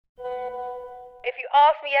If you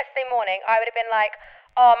asked me yesterday morning, I would have been like,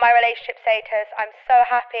 oh, my relationship status, I'm so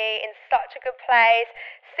happy, in such a good place,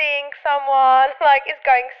 seeing someone, like, it's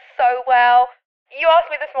going so well. You asked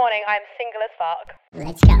me this morning, I'm single as fuck.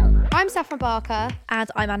 Let's go. I'm Saffron Barker. And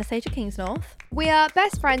I'm Anastasia Kingsnorth. We are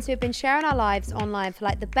best friends who have been sharing our lives online for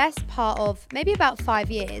like the best part of maybe about 5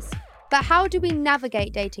 years. But how do we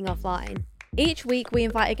navigate dating offline? Each week we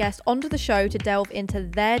invite a guest onto the show to delve into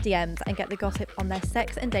their DMs and get the gossip on their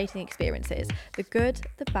sex and dating experiences. The good,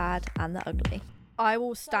 the bad and the ugly. I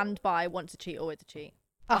will stand by once to cheat, always to cheat.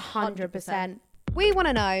 100%. We want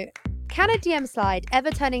to know, can a DM slide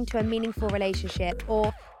ever turn into a meaningful relationship,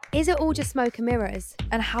 or is it all just smoke and mirrors?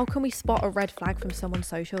 And how can we spot a red flag from someone's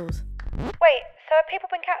socials? Wait, so have people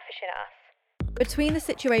been catfishing us? Between the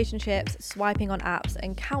situationships, swiping on apps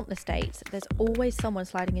and countless dates, there's always someone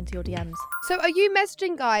sliding into your DMs. So are you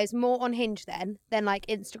messaging guys more on Hinge then than like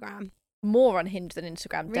Instagram? More on Hinge than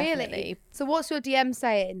Instagram, definitely. Really? So what's your DM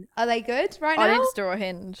saying? Are they good right now? On Insta or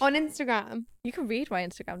Hinge. On Instagram? You can read my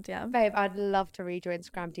Instagram DM. Babe, I'd love to read your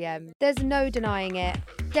Instagram DM. There's no denying it.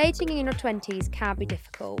 Dating in your 20s can be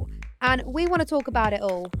difficult. And we want to talk about it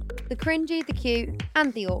all. The cringy, the cute,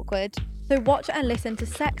 and the awkward. So watch and listen to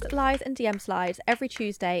Sex, Lies and DM Slides every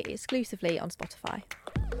Tuesday exclusively on Spotify.